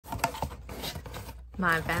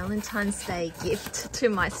My Valentine's Day gift to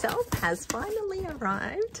myself has finally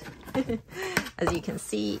arrived. As you can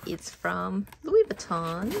see, it's from Louis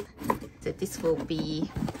Vuitton. So this will be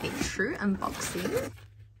a true unboxing.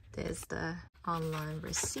 There's the online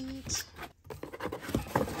receipt.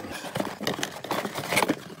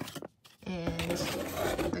 And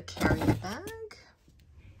the carrier bag.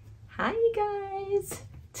 Hi guys!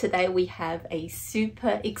 Today we have a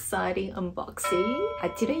super exciting unboxing.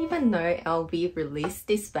 I didn't even know LV released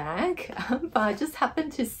this bag, but I just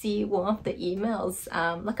happened to see one of the emails,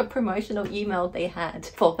 like a promotional email they had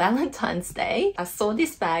for Valentine's Day. I saw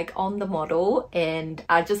this bag on the model and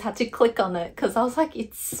I just had to click on it because I was like,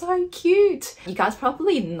 it's so cute. You guys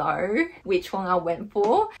probably know which one I went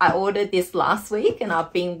for. I ordered this last week and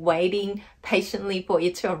I've been waiting patiently for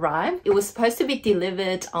it to arrive. It was supposed to be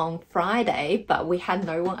delivered on Friday, but we had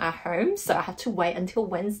no one at home, so I had to wait until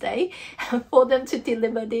Wednesday for them to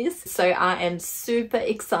deliver this. So I am super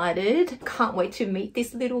excited. Can't wait to meet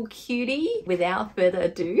this little cutie. Without further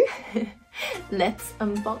ado, let's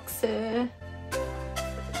unbox her.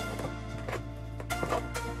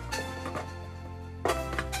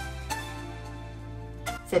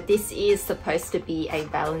 So this is supposed to be a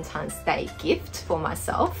Valentine's Day gift for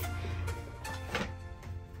myself.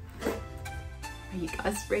 Are you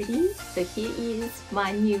guys ready? So here is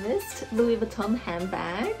my newest Louis Vuitton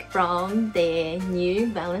handbag from their new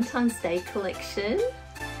Valentine's Day collection.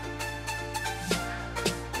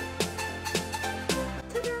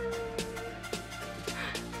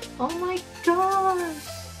 Oh my gosh!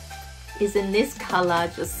 Isn't this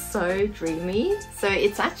color just so dreamy? So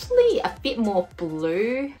it's actually a bit more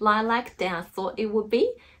blue lilac than I thought it would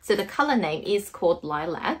be. So the color name is called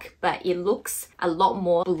lilac, but it looks a lot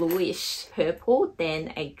more bluish purple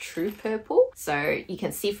than a true purple. So you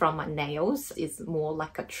can see from my nails, it's more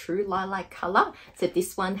like a true lilac color. So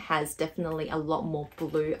this one has definitely a lot more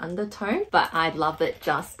blue undertone, but I love it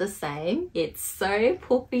just the same. It's so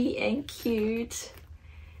puffy and cute.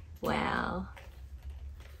 Wow.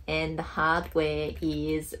 And the hardware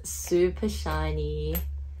is super shiny.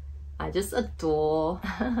 I just adore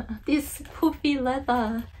this puffy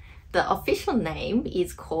leather. The official name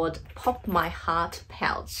is called Pop My Heart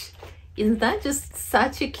Pouch. Isn't that just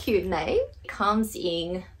such a cute name? It comes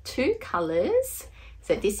in two colors.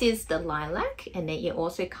 So this is the lilac, and then it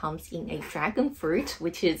also comes in a dragon fruit,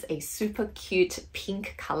 which is a super cute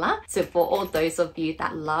pink color. So for all those of you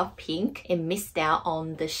that love pink and missed out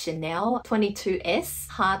on the Chanel 22S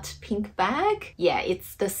heart pink bag, yeah,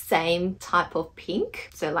 it's the same type of pink.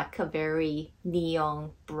 So like a very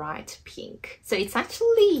neon bright pink. So it's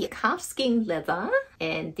actually calfskin leather,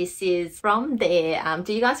 and this is from their,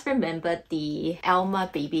 do you guys remember the Alma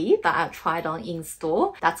BB that I tried on in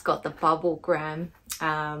store? That's got the bubblegram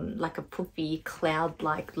like a puffy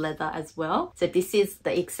cloud-like leather as well. So this is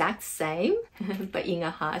the exact same but in a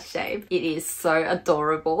heart shape. It is so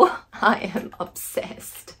adorable. I am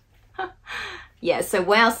obsessed. Yeah, so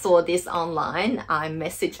when I saw this online, I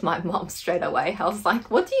messaged my mom straight away. I was like,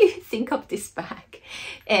 what do you think of this bag?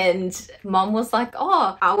 And mom was like,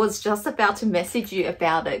 oh, I was just about to message you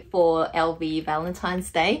about it for LV Valentine's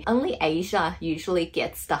Day. Only Asia usually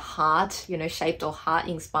gets the heart, you know, shaped or heart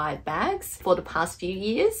inspired bags for the past few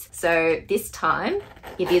years. So this time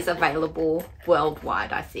it is available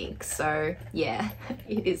worldwide, I think. So yeah,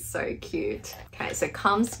 it is so cute. Okay, so it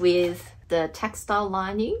comes with the textile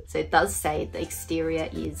lining. So it does say the exterior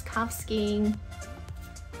is calfskin,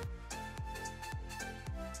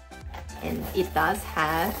 and it does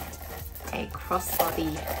have a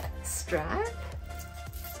crossbody strap.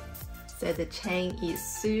 So the chain is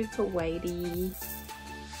super weighty.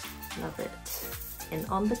 Love it. And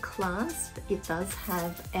on the clasp, it does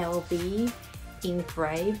have LV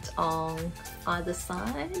engraved on either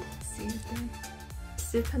side. See there?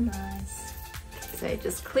 Super nice. So it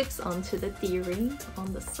just clips onto the D-ring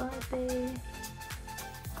on the side there.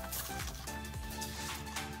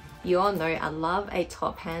 You all know I love a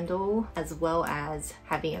top handle as well as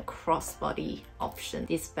having a crossbody option.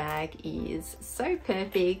 This bag is so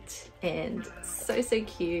perfect and so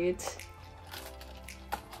cute.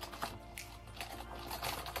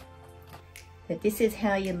 So this is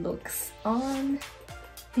how it looks on.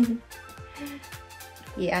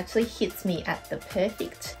 It actually hits me at the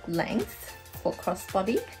perfect length for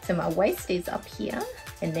crossbody. So my waist is up here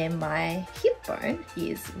and then my hip bone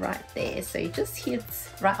is right there. So it just hits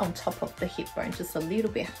right on top of the hip bone, just a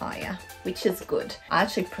little bit higher, which is good. I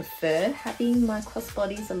actually prefer having my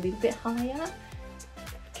crossbodies a little bit higher.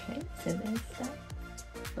 Okay, so there's that.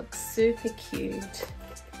 Looks super cute.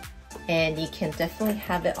 and you can definitely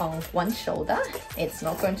have it on one shoulder. It's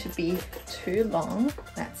not going to be too long.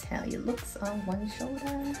 That's how it looks on one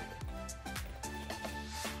shoulder.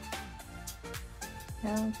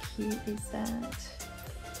 How cute is that?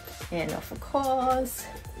 And of course,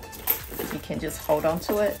 you can just hold on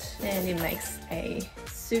to it and it makes a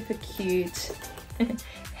super cute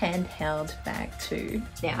handheld bag too.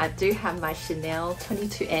 Now I do have my Chanel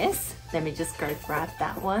 22S. Let me just go grab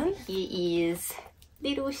that one. Here is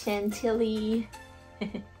little Chantilly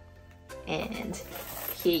and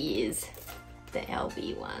here is the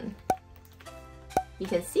LV one. You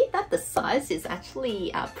can see that the size is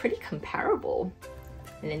actually pretty comparable.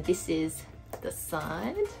 And then this is the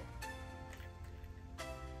side.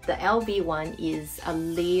 The LV one is a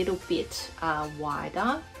little bit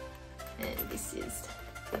wider, and this is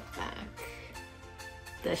the back.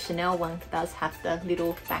 The Chanel one does have the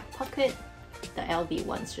little back pocket. The LV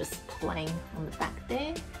one's just plain on the back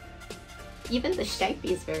there. Even the shape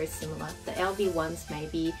is very similar. The LV one's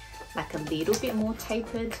maybe like a little bit more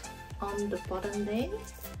tapered on the bottom there,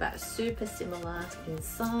 but super similar in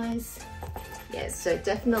size. Yeah, so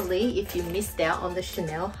definitely if you missed out on the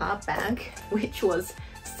Chanel hard bag, which was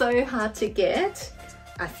so hard to get,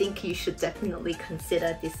 I think you should definitely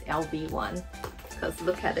consider this LV one, because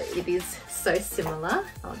look at it, it is so similar.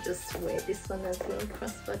 I'll just wear this one as well,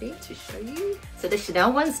 crossbody, to show you. So the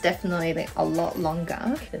Chanel one's definitely a lot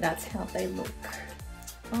longer, but that's how they look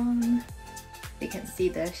on. You can see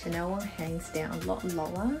the Chanel one hangs down a lot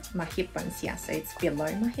lower. My hip bones, yeah, so it's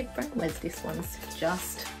below my hip bone, whereas this one's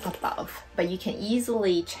just above. But you can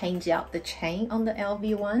easily change out the chain on the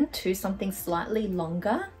LV one to something slightly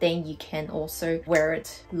longer. Then you can also wear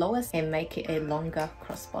it lower and make it a longer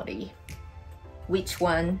crossbody. Which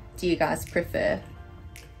one do you guys prefer?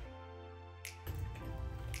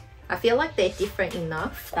 I feel like they're different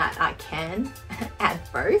enough that I can add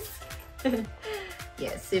both.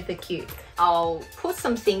 Yeah, super cute. I'll put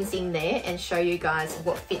some things in there and show you guys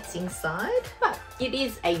what fits inside. But it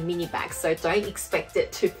is a mini bag, so don't expect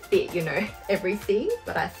it to fit, you know, everything.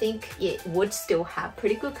 But I think it would still have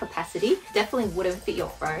pretty good capacity. Definitely wouldn't fit your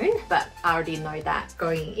phone, but I already know that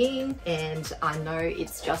going in, and I know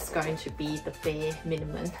it's just going to be the bare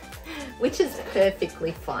minimum, which is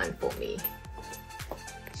perfectly fine for me.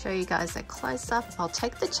 Show you guys a close-up. I'll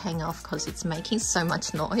take the chain off because it's making so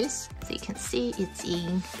much noise. So you can see it's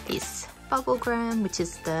in this bubblegram, which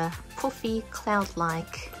is the puffy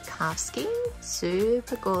cloud-like calfskin.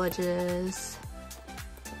 Super gorgeous.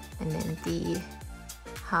 And then the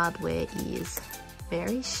hardware is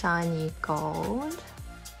very shiny gold.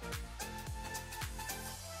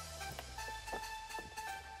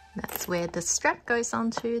 That's where the strap goes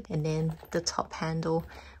onto, and then the top handle,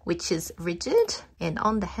 which is rigid, and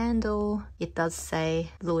on the handle it does say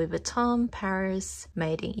Louis Vuitton, Paris,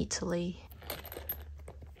 made in Italy.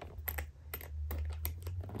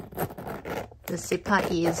 The zipper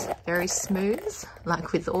is very smooth,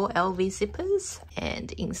 like with all LV zippers,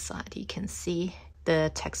 and inside you can see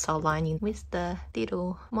the textile lining with the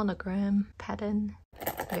little monogram pattern.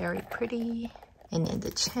 Very pretty. And then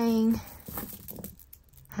the chain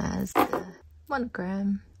has the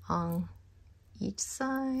monogram on each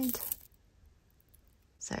side,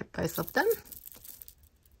 so both of them,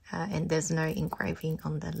 and there's no engraving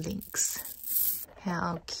on the links.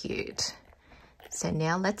 How cute. So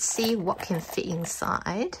now let's see what can fit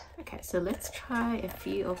inside. Okay, so let's try a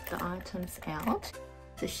few of the items out.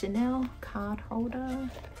 The Chanel card holder,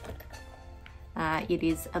 it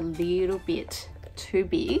is a little bit too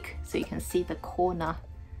big, so you can see the corner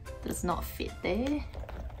does not fit there.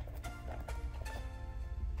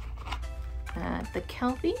 The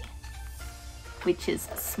Calvi, which is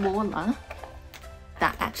smaller,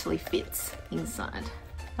 that actually fits inside.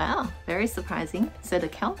 Wow, very surprising. So the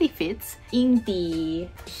Calvi fits in the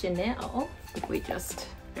Chanel. If we just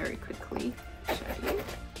very quickly show you.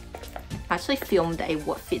 I actually filmed a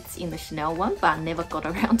what fits in the Chanel one, but I never got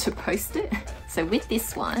around to post it. So with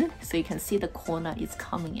this one, so you can see the corner is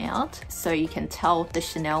coming out. So you can tell the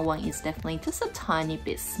Chanel one is definitely just a tiny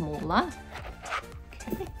bit smaller.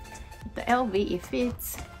 Okay. The LV, it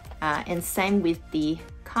fits, and same with the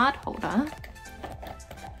card holder,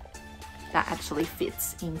 that actually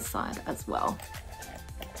fits inside as well.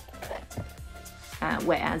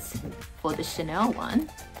 Whereas for the Chanel one,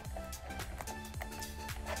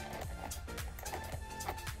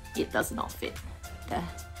 it does not fit. The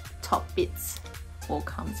top bits all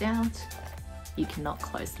comes out. You cannot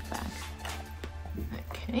close the bag.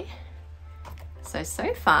 Okay.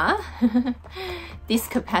 So far, this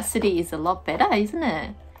capacity is a lot better, isn't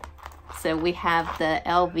it? So we have the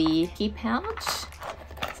LV key pouch.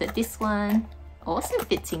 So this one also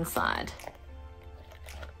fits inside.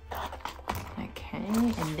 Okay,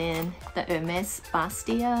 and then the Hermes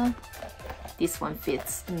Bastia. This one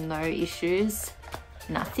fits, no issues.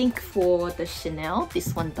 And I think for the Chanel,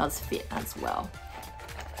 this one does fit as well.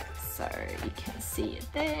 So you can see it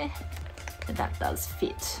there. And that does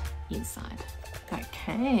fit inside.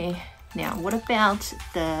 Okay, now what about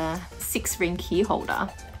the 6-ring key holder?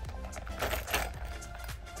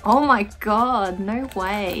 Oh my god, no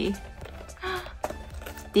way.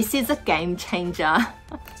 This is a game changer.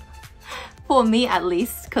 For me at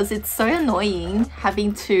least, because it's so annoying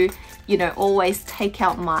having to, you know, always take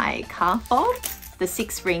out my car fob. The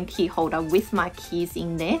 6-ring key holder with my keys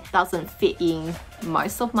in there doesn't fit in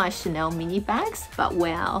most of my Chanel mini bags, but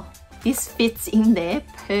wow, this fits in there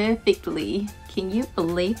perfectly. Can you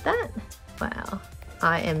believe that? Wow,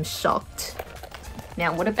 I am shocked.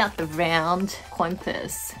 Now what about the round coin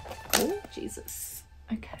purse? Oh Jesus,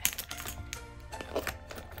 okay.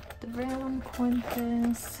 The round coin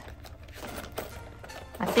purse.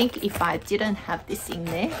 I think if I didn't have this in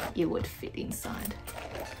there, it would fit inside.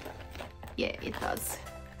 Yeah, it does.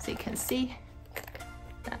 So you can see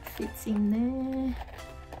that fits in there.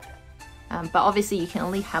 But obviously you can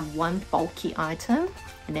only have one bulky item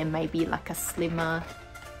and then maybe like a slimmer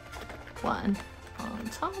one on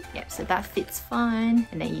top. Yeah, so that fits fine.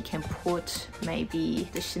 And then you can put maybe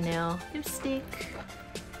the Chanel lipstick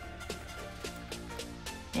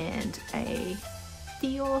and a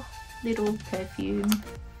Dior little perfume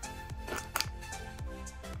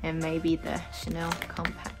and maybe the Chanel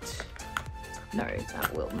compact. No,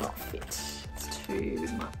 that will not fit. It's too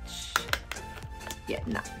much. Yeah,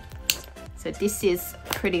 no. So this is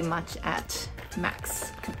pretty much at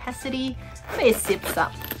max capacity, but it zips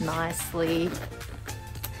up nicely.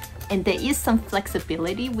 And there is some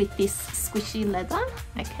flexibility with this squishy leather.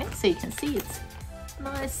 Okay, so you can see it's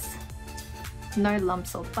nice. No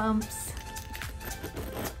lumps or bumps.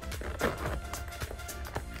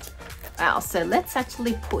 Wow, so let's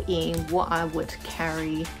actually put in what I would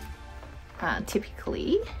carry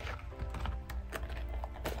typically.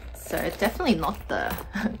 So definitely not the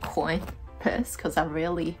coin purse because I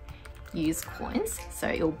rarely use coins. So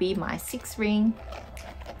it'll be my 6-ring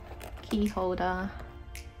key holder,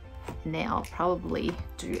 and then I'll probably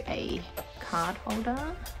do a card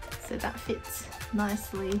holder so that fits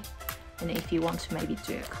nicely. And if you want to maybe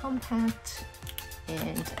do a compact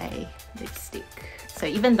and a lipstick. So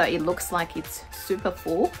even though it looks like it's super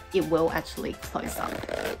full, it will actually close up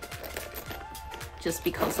just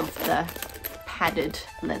because of the padded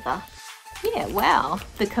leather. Yeah, wow,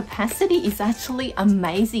 the capacity is actually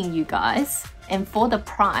amazing, you guys. And for the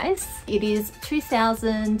price, it is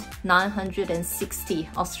 2,960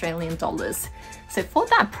 Australian dollars. So for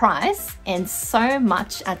that price, and so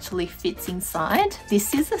much actually fits inside,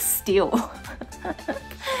 this is a steal.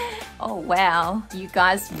 Oh wow, you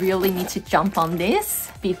guys really need to jump on this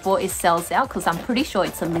before it sells out because I'm pretty sure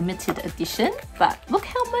it's a limited edition. But look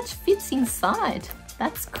how much fits inside.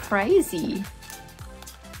 That's crazy.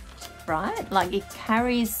 Right? Like it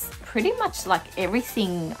carries pretty much like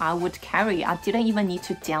everything I would carry. I didn't even need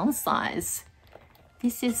to downsize.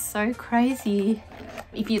 This is so crazy.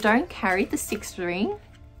 If you don't carry the 6-ring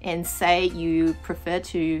and say you prefer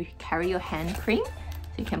to carry your hand cream, so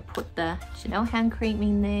you can put the Chanel hand cream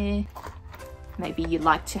in there. Maybe you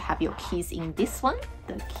like to have your keys in this one,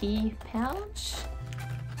 the key pouch.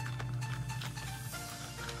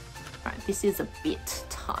 Right, this is a bit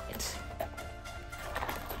tight.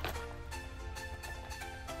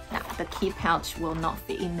 Now, the key pouch will not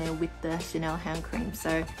fit in there with the Chanel hand cream.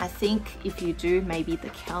 So I think if you do maybe the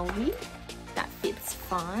Calvi, that fits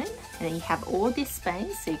fine. And then you have all this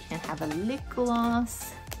space, so you can have a lip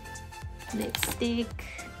gloss, lipstick,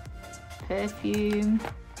 perfume.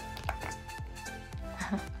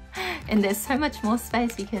 And there's so much more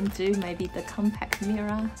space you can do, maybe the compact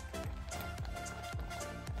mirror.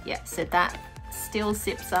 Yeah, so that still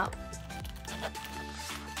zips up,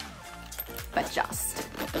 but just,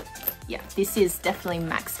 yeah, this is definitely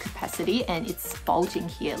max capacity and it's bulging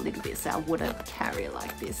here a little bit, so I wouldn't carry it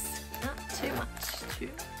like this. Not too much, too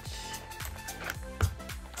much.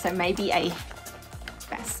 So maybe a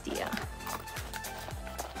Bastia.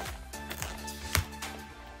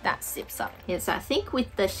 That zips up. Yes, I think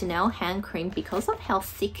with the Chanel hand cream, because of how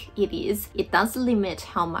thick it is, it does limit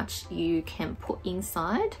how much you can put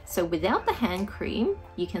inside. So without the hand cream,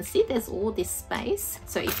 you can see there's all this space.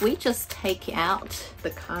 So if we just take out the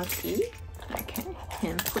car key, okay,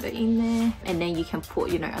 and put it in there, and then you can put,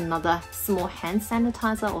 you know, another small hand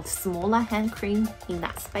sanitizer or smaller hand cream in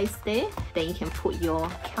that space there. Then you can put your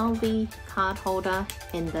Calvi card holder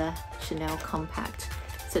and the Chanel compact.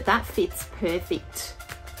 So that fits perfect.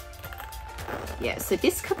 Yeah, so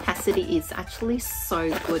this capacity is actually so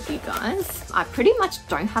good, you guys. I pretty much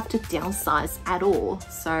don't have to downsize at all.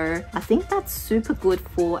 So I think that's super good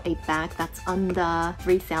for a bag that's under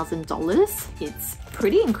 $3,000. It's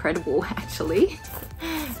pretty incredible, actually.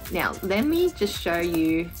 Now, let me just show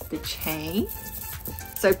you the chain.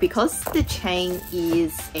 So because the chain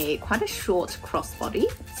is quite a short crossbody,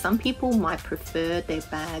 some people might prefer their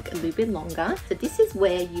bag a little bit longer. So this is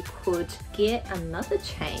where you could get another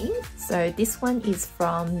chain. So this one is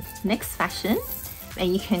from NextFashion,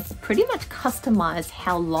 and you can pretty much customize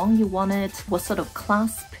how long you want it, what sort of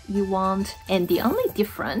clasp you want. And the only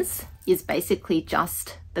difference is basically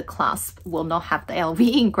just the clasp will not have the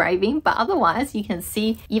LV engraving, but otherwise you can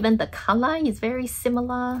see even the color is very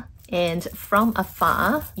similar. And from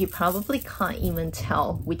afar, you probably can't even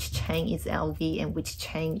tell which chain is LV and which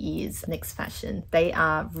chain is NextFashion. They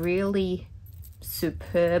are really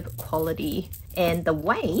superb quality. And the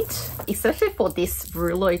weight, especially for this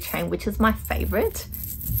Rolo chain, which is my favorite,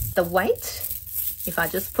 the weight, if I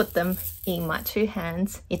just put them in my two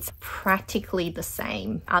hands, it's practically the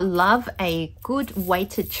same. I love a good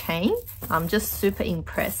weighted chain. I'm just super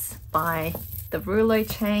impressed by the Rolo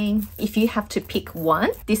chain. If you have to pick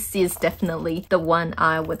one, this is definitely the one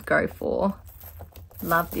I would go for.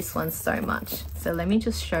 Love this one so much. So let me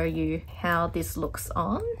just show you how this looks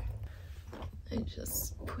on. And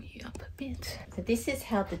just put you up a bit. So this is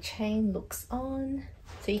how the chain looks on.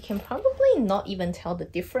 So you can probably not even tell the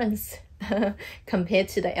difference compared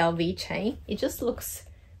to the LV chain. It just looks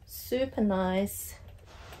super nice.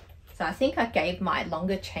 So I think I gave my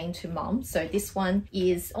longer chain to mom. So this one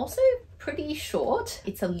is also pretty short.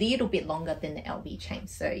 It's a little bit longer than the LV chain.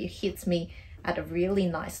 So it hits me at a really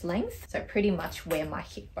nice length. So pretty much where my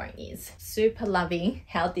hip bone is. Super loving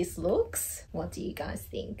how this looks. What do you guys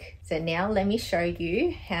think? So now let me show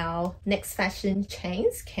you how NextFashion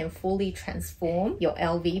chains can fully transform your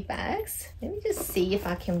LV bags. Let me just see if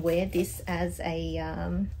I can wear this as a,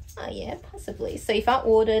 oh yeah, possibly. So if I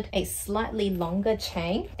ordered a slightly longer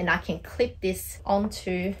chain and I can clip this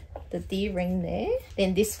onto the D-ring there,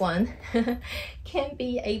 then this one can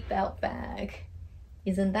be a belt bag.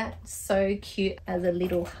 Isn't that so cute as a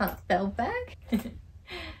little heart belt bag?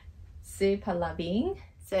 Super loving.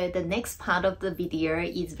 So the next part of the video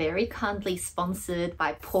is very kindly sponsored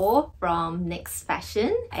by Paul from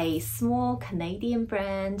NextFashion, a small Canadian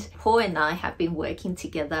brand. Paul and I have been working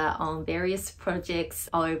together on various projects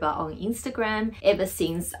over on Instagram ever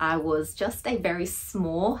since I was just a very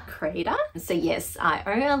small creator. So yes, I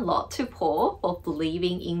owe a lot to Paul for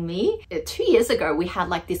believing in me. 2 years ago, we had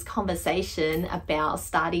like this conversation about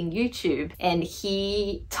starting YouTube, and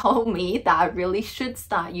he told me that I really should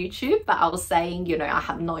start YouTube, but I was saying, you know, I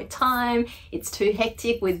have no time, it's too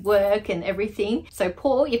hectic with work and everything. So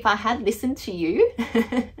Paul, if I had listened to you,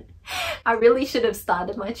 I really should have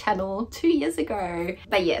started my channel 2 years ago.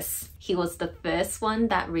 But yes, he was the first one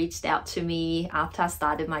that reached out to me after I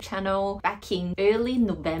started my channel back in early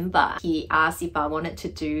November. He asked if I wanted to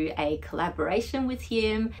do a collaboration with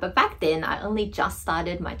him. But back then, I only just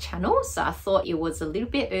started my channel, so I thought it was a little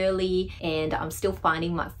bit early and I'm still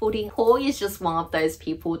finding my footing. Paul is just one of those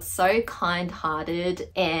people, so kind-hearted,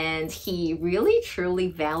 and he really truly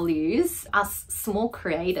values us small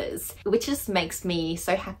creators, which just makes me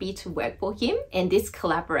so happy to work for him. And this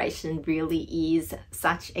collaboration really is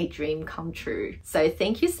such a dream come true. So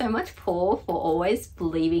thank you so much, Paul, for always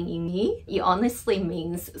believing in me. It honestly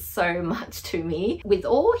means so much to me. With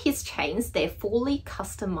all his chains, they're fully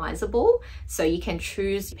customizable, so you can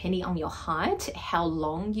choose depending on your height, how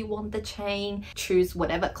long you want the chain, choose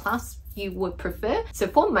whatever clasp you would prefer. So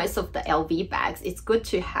for most of the LV bags, it's good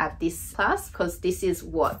to have this clasp because this is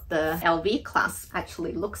what the LV clasp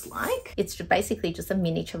actually looks like. It's basically just a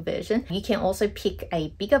miniature version. You can also pick a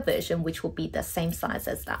bigger version, which will be the same size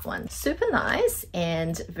as that one. Super nice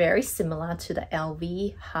and very similar to the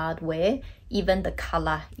LV hardware. Even the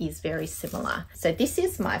color is very similar. So this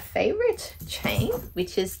is my favorite chain,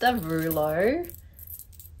 which is the Rolo.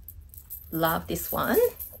 Love this one.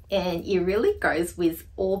 And it really goes with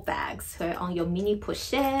all bags. So on your mini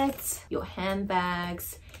pochettes, your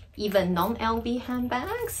handbags, even non-LV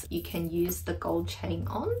handbags, you can use the gold chain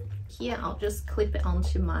on. Here, I'll just clip it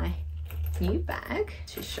onto my new bag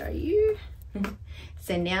to show you.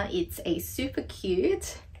 So now it's a super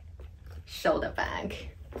cute shoulder bag.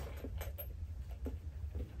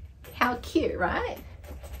 How cute, right?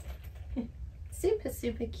 Super,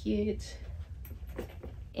 super cute.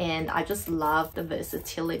 and I just love the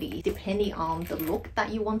versatility depending on the look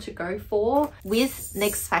that you want to go for. With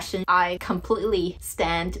NextFashion, I completely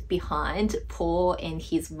stand behind Paul and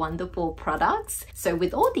his wonderful products. So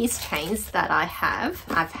with all these chains that I have,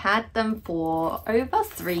 I've had them for over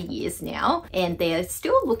 3 years now, and they're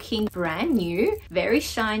still looking brand new, very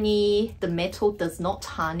shiny. The metal does not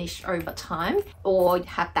tarnish over time or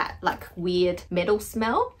have that like weird metal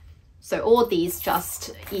smell. So all these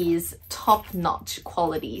just is top-notch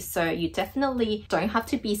quality. So you definitely don't have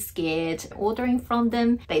to be scared ordering from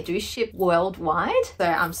them. They do ship worldwide. So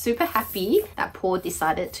I'm super happy that Paul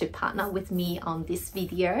decided to partner with me on this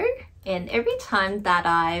video. And every time that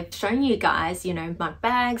I've shown you guys, you know, my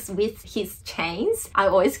bags with his chains, I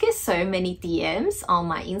always get so many DMs on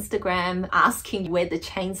my Instagram asking where the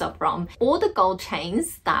chains are from. All the gold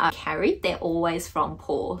chains that I carry, they're always from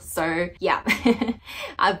Paul. So yeah,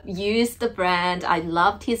 I've used the brand. I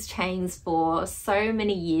loved his chains for so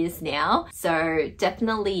many years now. So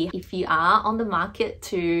definitely, if you are on the market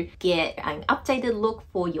to get an updated look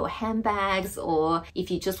for your handbags, or if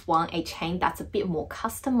you just want a chain that's a bit more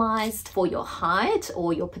customized for your height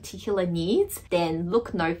or your particular needs, then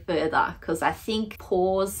look no further, because I think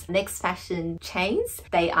Paul's NextFashion chains,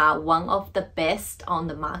 they are one of the best on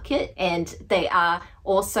the market, and they are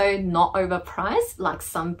also not overpriced like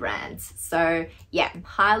some brands. So yeah,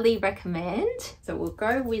 highly recommend. So we'll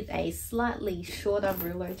go with a slightly shorter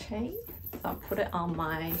Rolo chain. I'll put it on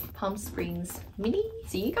my Palm Springs mini.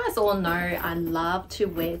 So you guys all know I love to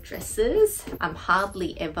wear dresses. I'm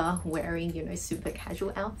hardly ever wearing, you know, super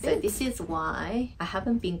casual outfits. So this is why I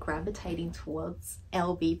haven't been gravitating towards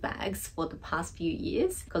LV bags for the past few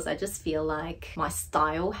years, because I just feel like my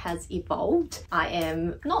style has evolved. I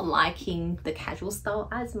am not liking the casual style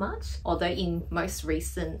as much, although in most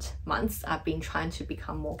recent months I've been trying to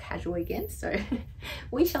become more casual again, so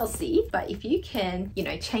we shall see. But if you can, you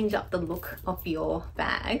know, change up the look of your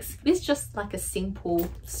bags with just like a simple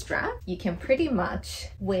strap, you can pretty much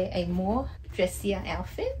wear a more dressier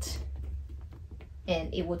outfit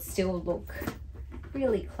and it would still look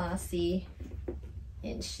really classy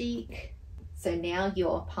and chic. So now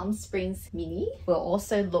your Palm Springs mini will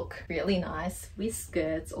also look really nice with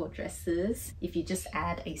skirts or dresses if you just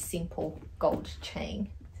add a simple gold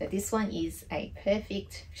chain. So this one is a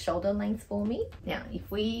perfect shoulder length for me. Now, if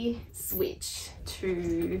we switch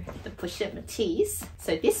to the Pochette Metis,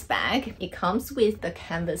 so this bag, it comes with the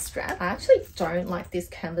canvas strap. I actually don't like this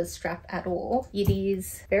canvas strap at all. It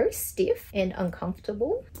is very stiff and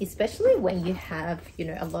uncomfortable, especially when you have, you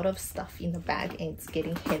know, a lot of stuff in the bag and it's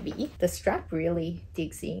getting heavy. The strap really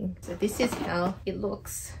digs in. So this is how it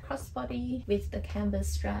looks crossbody with the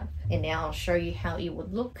canvas strap. And now I'll show you how it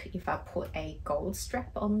would look if I put a gold strap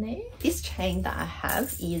on there. This chain that I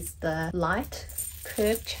have is the light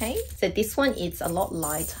curved chain. So this one is a lot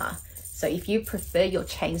lighter. So if you prefer your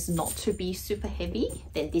chains not to be super heavy,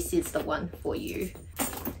 then this is the one for you.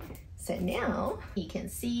 So now you can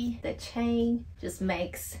see the chain just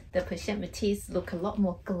makes the Pochette Metis look a lot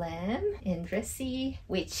more glam and dressy,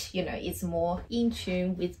 which, you know, is more in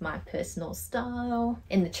tune with my personal style.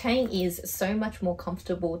 And the chain is so much more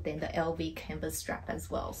comfortable than the LV canvas strap as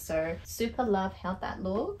well. So super love how that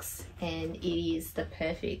looks, and it is the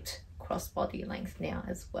perfect crossbody length now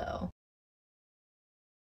as well.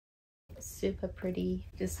 Super pretty,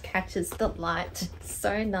 just catches the light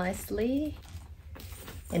so nicely.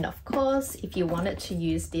 And of course, if you wanted to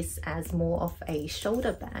use this as more of a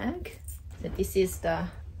shoulder bag, so this is the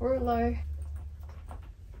Rolo.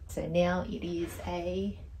 So now it is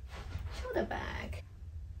a shoulder bag.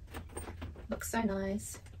 Looks so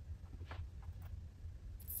nice.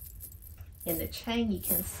 And the chain, you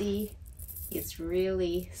can see, is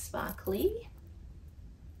really sparkly.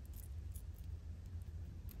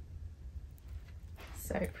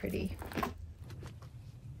 So pretty.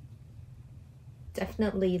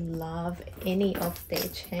 Definitely love any of their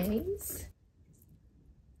chains.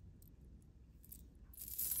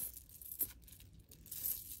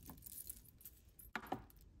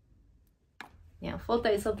 Now, for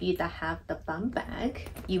those of you that have the bum bag,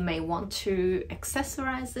 you may want to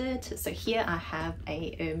accessorize it. So here I have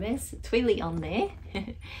a Hermes twilly on there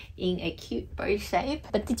in a cute bow shape.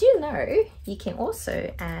 But did you know you can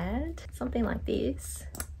also add something like this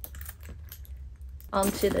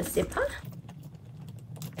onto the zipper?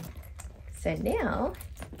 So now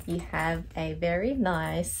you have a very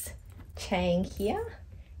nice chain here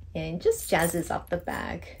and just jazzes up the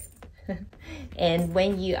bag. And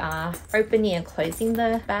when you are opening and closing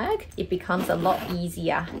the bag, it becomes a lot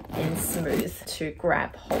easier and smooth to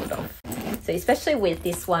grab hold of. So especially with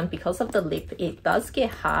this one, because of the lip, it does get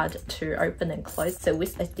hard to open and close. So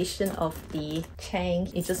with the addition of the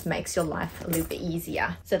chain, it just makes your life a little bit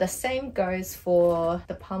easier. So the same goes for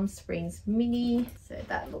the Palm Springs Mini. So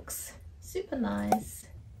that looks super nice.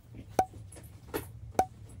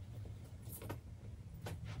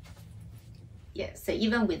 Yeah, so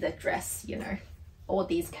even with the dress, you know, all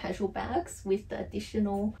these casual bags with the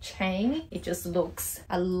additional chain, it just looks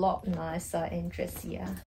a lot nicer and dressier.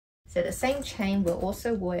 So the same chain will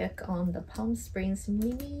also work on the Palm Springs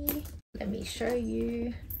Mini. Let me show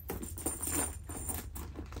you.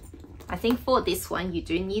 I think for this one, you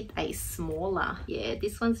do need a smaller. Yeah,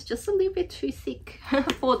 this one's just a little bit too thick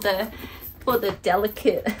for the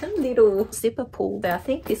delicate little zipper pull. But I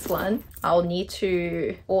think this one, I'll need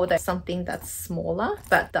to order something that's smaller.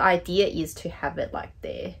 But the idea is to have it like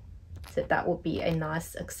there. So that would be a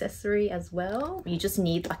nice accessory as well. You just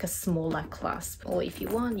need like a smaller clasp. Or if you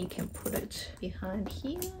want, you can put it behind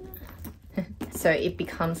here. So it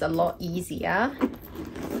becomes a lot easier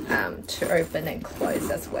to open and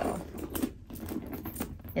close as well.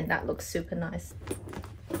 And that looks super nice.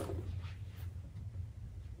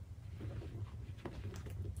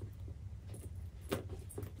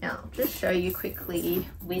 Now, I'll just show you quickly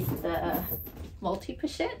with the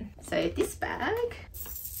multi-pochette. So this bag,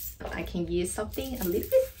 I can use something a little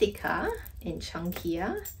bit thicker and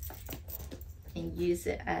chunkier and use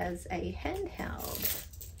it as a handheld.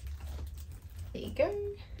 There you go.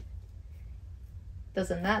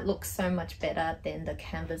 Doesn't that look so much better than the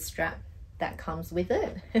canvas strap that comes with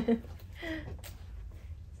it?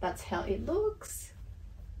 That's how it looks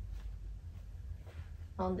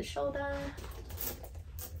on the shoulder.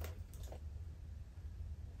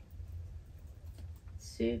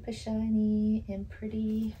 Super shiny and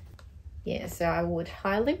pretty. Yeah, so I would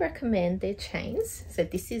highly recommend their chains. So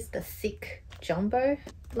this is the thick jumbo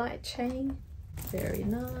light chain. Very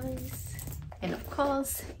nice. And of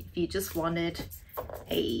course, if you just wanted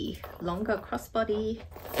a longer crossbody,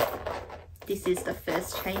 this is the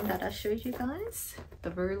first chain that I showed you guys,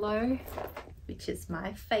 the Rolo, which is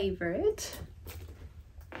my favorite.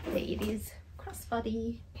 There it is,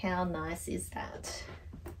 crossbody. How nice is that?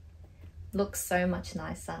 Looks so much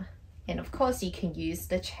nicer. And of course, you can use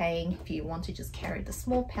the chain if you want to just carry the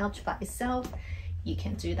small pouch by yourself. You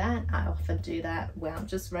can do that. I often do that when I'm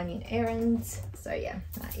just running errands. So yeah,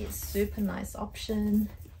 that is super nice option.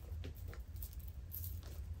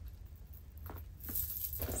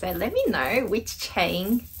 So let me know which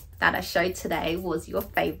chain that I showed today was your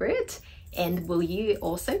favorite. And will you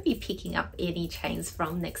also be picking up any chains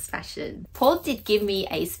from NextFashion? Paul did give me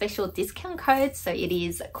a special discount code, so it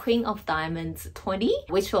is Queen of Diamonds 20,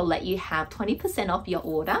 which will let you have 20% off your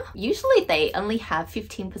order. Usually they only have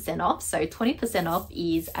 15% off, so 20% off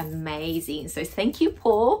is amazing. So thank you,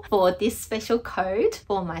 Paul, for this special code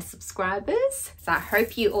for my subscribers. So I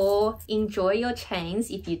hope you all enjoy your chains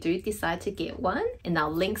if you do decide to get one, and I'll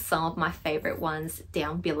link some of my favorite ones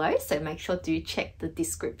down below, so make sure to check the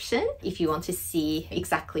description if you want to see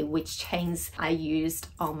exactly which chains I used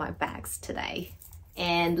on my bags today.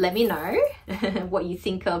 And let me know what you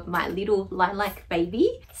think of my little lilac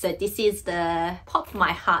baby. So this is the Pop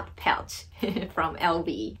My Heart pouch from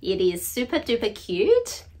LV. It is super duper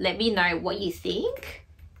cute. Let me know what you think.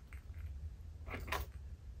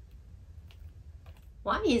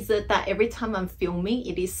 Why is it that every time I'm filming,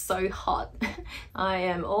 it is so hot? I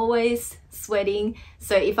am always sweating.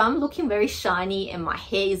 So if I'm looking very shiny and my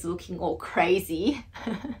hair is looking all crazy,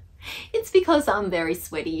 it's because I'm very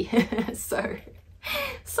sweaty. So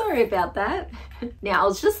sorry about that. Now I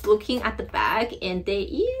was just looking at the bag and there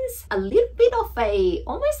is a little bit of a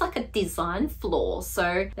almost like a design flaw.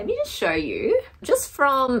 So let me just show you. Just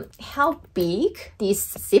from how big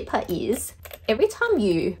this zipper is, every time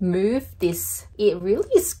you move this, it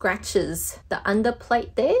really scratches the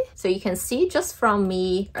underplate there. So you can see just from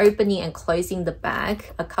me opening and closing the bag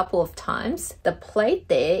a couple of times, the plate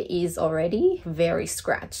there is already very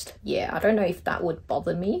scratched. Yeah, I don't know if that would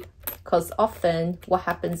bother me, because often what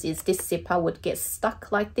happens is this zipper would get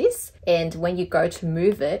stuck like this, and when you go to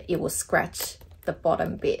move it, it will scratch the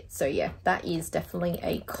bottom bit. So yeah, that is definitely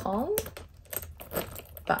a con.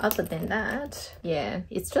 But other than that, yeah,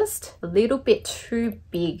 it's just a little bit too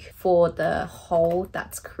big for the hole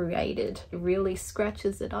that's created. It really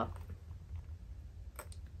scratches it up.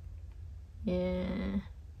 Yeah.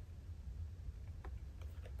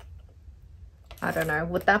 I don't know,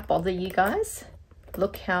 would that bother you guys?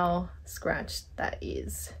 Look how scratched that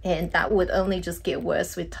is, and that would only just get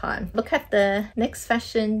worse with time. Look at the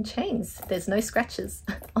NextFashion chains, there's no scratches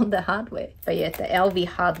on the hardware, but yeah, the LV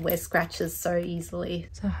hardware scratches so easily.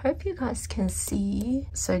 So I hope you guys can see.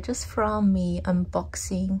 So just from me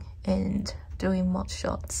unboxing and doing mod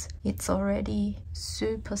shots, it's already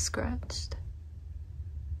super scratched.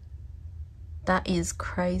 That is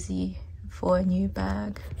crazy for a new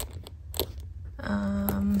bag.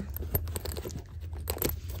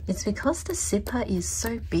 It's because the zipper is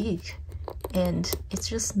so big and it's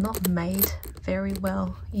just not made very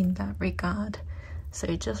well in that regard. So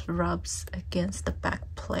it just rubs against the back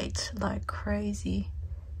plate like crazy.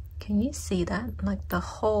 Can you see that? Like the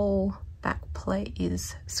whole back plate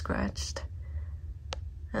is scratched.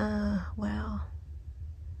 Wow.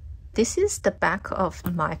 This is the back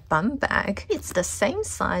of my bum bag. It's the same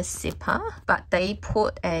size zipper, but they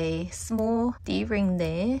put a small D-ring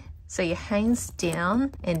there, so it hangs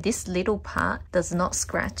down, and this little part does not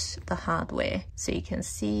scratch the hardware. So you can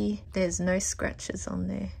see there's no scratches on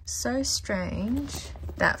there. So strange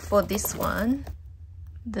that for this one,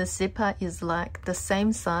 the zipper is like the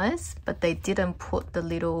same size, but they didn't put the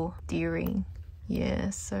little D-ring.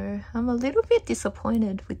 Yeah, so I'm a little bit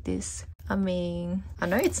disappointed with this. I mean, I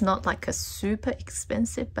know it's not like a super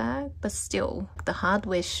expensive bag, but still, the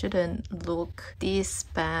hardware shouldn't look this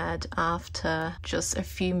bad after just a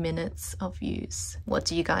few minutes of use. What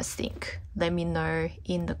do you guys think? Let me know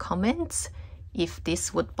in the comments if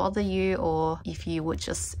this would bother you or if you would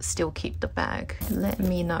just still keep the bag. Let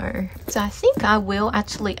me know. So I think I will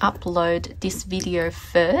actually upload this video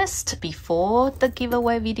first before the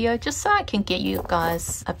giveaway video, just so I can get you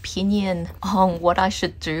guys' opinion on what I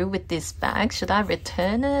should do with this bag. Should I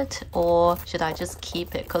return it or should I just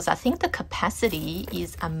keep it? Because I think the capacity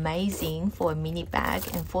is amazing for a mini bag,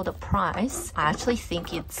 and for the price I actually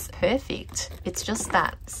think it's perfect. It's just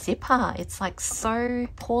that zipper, it's like so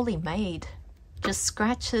poorly made. Just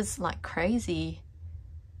scratches like crazy.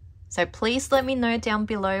 So please let me know down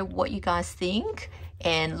below what you guys think,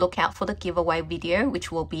 and look out for the giveaway video,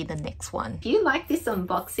 which will be the next one. If you like this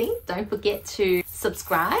unboxing, don't forget to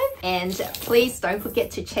subscribe, and please don't forget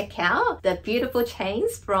to check out the beautiful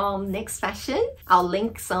chains from NextFashion. I'll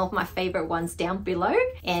link some of my favorite ones down below,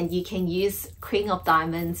 and you can use Queen of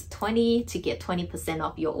Diamonds 20 to get 20%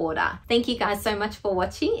 off your order. Thank you guys so much for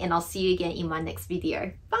watching, and I'll see you again in my next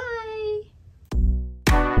video. Bye!